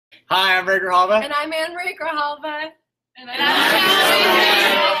Hi, I'm Ray Grijalva. And I'm Anne-Marie Grijalva. And I'm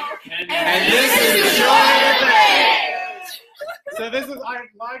And this is Joy of the Faith. So this is our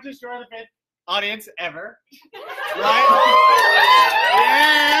largest Joy of the Faith audience ever. Right?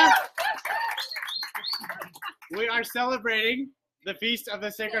 Yeah. We are celebrating the Feast of the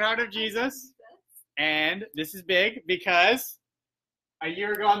Sacred Heart of Jesus. And this is big because a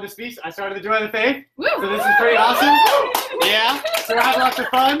year ago on this feast, I started the Joy of the Faith. So this is pretty awesome. Yeah. So we're having lots of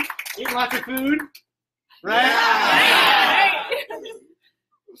fun, eating lots of food. Right? Yeah.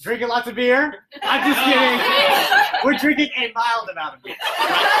 Drinking lots of beer. I'm just kidding. We're drinking a mild amount of beer.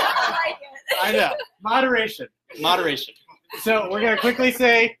 I know. Moderation. So we're going to quickly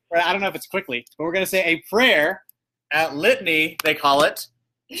say, or I don't know if it's quickly, but we're going to say a prayer at litany, they call it,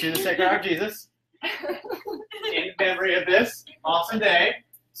 to the Sacred Heart of Jesus in memory of this awesome day.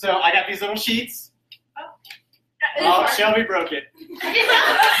 So I got these little sheets. Oh, Shelby broke it. She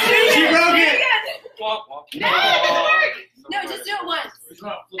broke it. No, just do it once.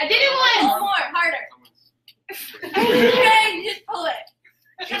 I did it once. One more, harder. Okay, you just pull it.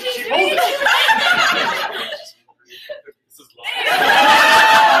 She pulled it. This is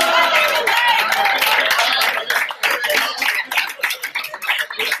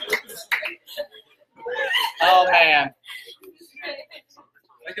Oh, man.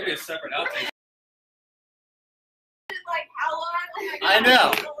 That could be a separate outtake. Like, how long? I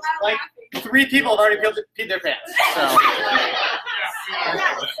know. Like, 3 people have already peed their pants. So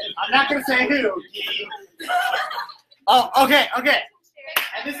I'm not going to say who. Oh, okay.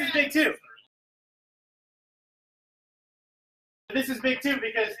 And this is big too. This is big too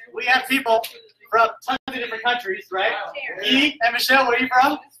because we have people from tons of different countries, right? E and Michelle, where are you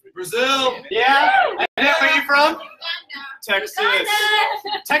from? Brazil. Yeah. And then where are you from? Texas.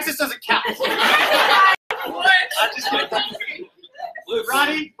 Texas doesn't count. I'm just kidding.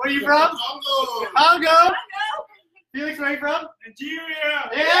 Ronnie, where are you from? Congo. Felix, where are you from? Nigeria.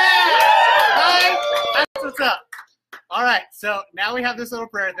 Yeah. Right? That's what's up. All right. So now we have this little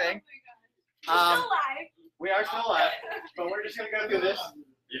prayer thing. We are still alive, but we're just going to go through this.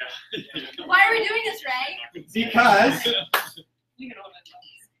 Yeah. Why are we doing this, Ray? Because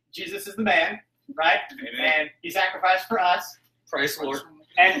Jesus is the man, right? And he sacrificed for us. Praise the Lord.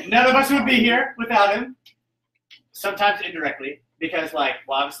 And none of us would be here without him. Sometimes indirectly, because,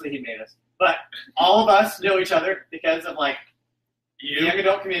 obviously he made us. But all of us know each other because of, the young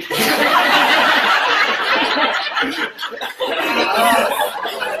adult community.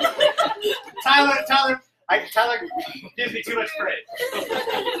 Tyler gives me too much praise.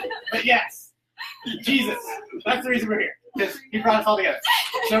 But yes, Jesus. That's the reason we're here. Because he brought us all together.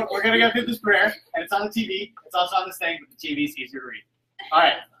 So we're going to go through this prayer, and it's on the TV. It's also on this thing, but the TV is easier to read. All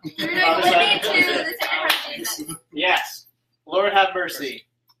right. We're doing litany to the Sacred Heart of Jesus. Yes. Lord have mercy.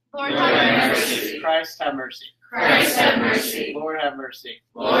 Lord have mercy. Christ have mercy. Christ have mercy. Lord have mercy.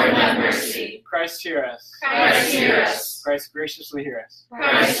 Lord have mercy. Christ hear us. Christ hear us. Christ graciously hear us.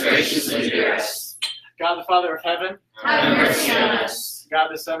 Christ graciously hear us. God the Father of heaven. Have mercy on us. God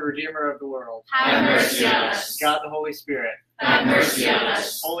the Son, Redeemer of the world. Have mercy on us. God the Holy Spirit. Have mercy on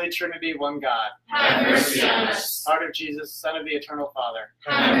us. Holy Trinity, one God. Have mercy on us. Heart of Jesus, Son of the Eternal Father.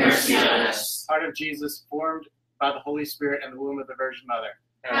 Have mercy on us. Heart of Jesus, formed by the Holy Spirit in the womb of the Virgin Mother.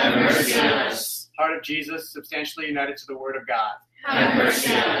 Have mercy on us. Heart of Jesus, substantially united to the Word of God. Have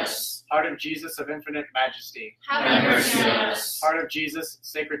mercy on us. Heart of Jesus of infinite majesty. Have mercy on us. Heart of Jesus,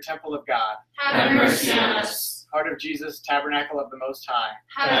 sacred temple of God. Have mercy on us. Heart of Jesus, tabernacle of the Most High.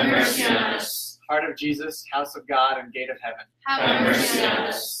 Have mercy on us. Heart of Jesus, house of God and gate of heaven. Have mercy on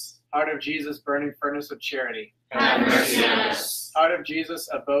us. Heart of Jesus, burning furnace of charity. Have mercy on us. Heart of Jesus,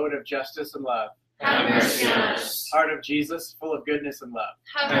 abode of justice and love. Have mercy on us. Heart of Jesus, full of goodness and love.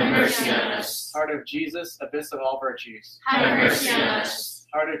 Have mercy on us. Heart of Jesus, abyss of all virtues. Have mercy on us.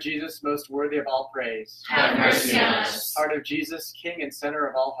 Heart of Jesus, most worthy of all praise. Have mercy on us. Heart of Jesus, King and center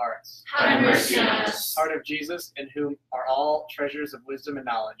of all hearts. Have mercy on us. Heart of Jesus, in whom are all treasures of wisdom and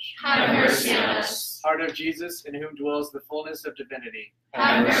knowledge. Have mercy on us. Heart of Jesus, in whom dwells the fullness of divinity.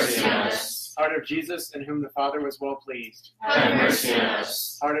 Have mercy on us. Heart of Jesus, in whom the Father was well pleased. Have mercy on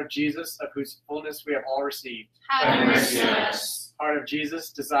us. Heart of Jesus, of whose fullness we have all received. Have mercy on us. Heart of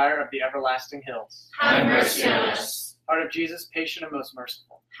Jesus, desire of the everlasting hills. Have mercy on us. Heart of Jesus, patient and most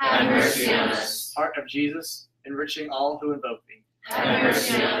merciful. Have mercy on us. Heart of Jesus, enriching all who invoke thee. Have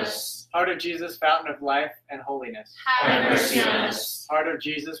mercy on us. Heart of Jesus, fountain of life and holiness. Have mercy on us. Heart of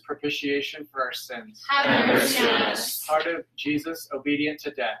Jesus, propitiation for our sins. Have mercy on us. Heart of Jesus, obedient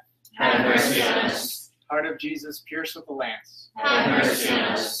to death. Have mercy on us. Heart of Jesus, pierced with the lance. Have mercy on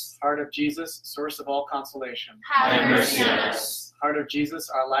us. Heart of Jesus, source of all consolation. Have mercy on us. Heart of Jesus,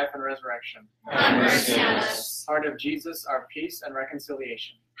 our life and resurrection. Have mercy on us. Heart of Jesus, our peace and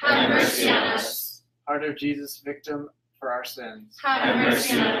reconciliation. Have mercy on us. Heart of Jesus, victim for our sins. Have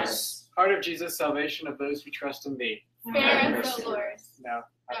mercy on us. Heart of Jesus, salvation of those who trust in thee. Spare us, O Lord. No.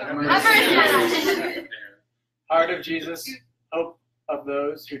 Have mercy on us. Heart of Jesus, hope of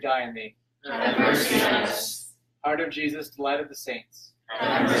those who die in thee. Have mercy on us. Heart of Jesus, delight of the saints.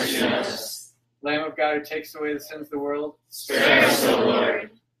 Have mercy on us. Lamb of God who takes away the sins of the world. Spare us, O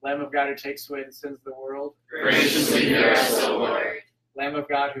Lord. Lamb of God who takes away the sins of the world. Graciously hear us, O Lord. Lamb of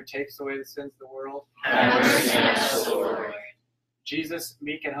God who takes away the sins of the world. Have mercy on us, O Lord. Jesus,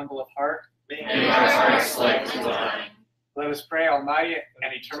 meek and humble of heart. Make our hearts like to thine. Let us pray, Almighty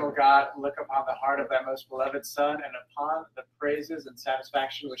and eternal God, look upon the heart of thy most beloved Son and upon the praises and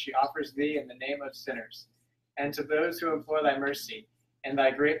satisfaction which he offers thee in the name of sinners. And to those who implore thy mercy and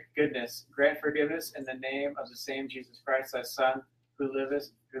thy great goodness, grant forgiveness in the name of the same Jesus Christ, thy Son, who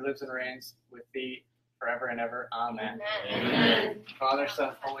lives and reigns with thee forever and ever. Amen. Amen. Father,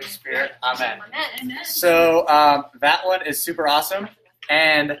 Son, Holy Spirit. Amen. Amen. So that one is super awesome.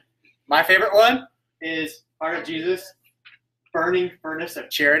 And my favorite one is Heart of Jesus, burning furnace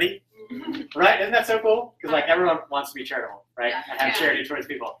of charity. Right? Isn't that so cool? Because like everyone wants to be charitable, right? And have charity towards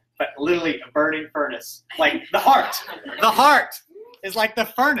people. But literally a burning furnace. Like the heart. The heart is like the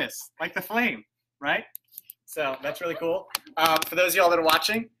furnace, like the flame, right? So that's really cool. For those of y'all that are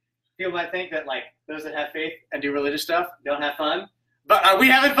watching, people might think that like those that have faith and do religious stuff don't have fun. But are we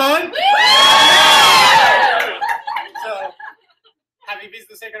having fun? So happy feast of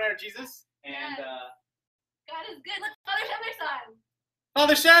the Sacred Heart of Jesus. And God is good. Look, Father Shemek's on.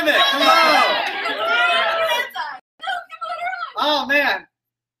 Father Shemek, hello! Oh man,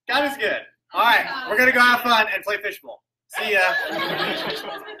 God is good. All right, we're gonna go have fun and play fishbowl. See ya.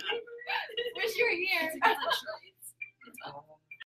 Wish you were here.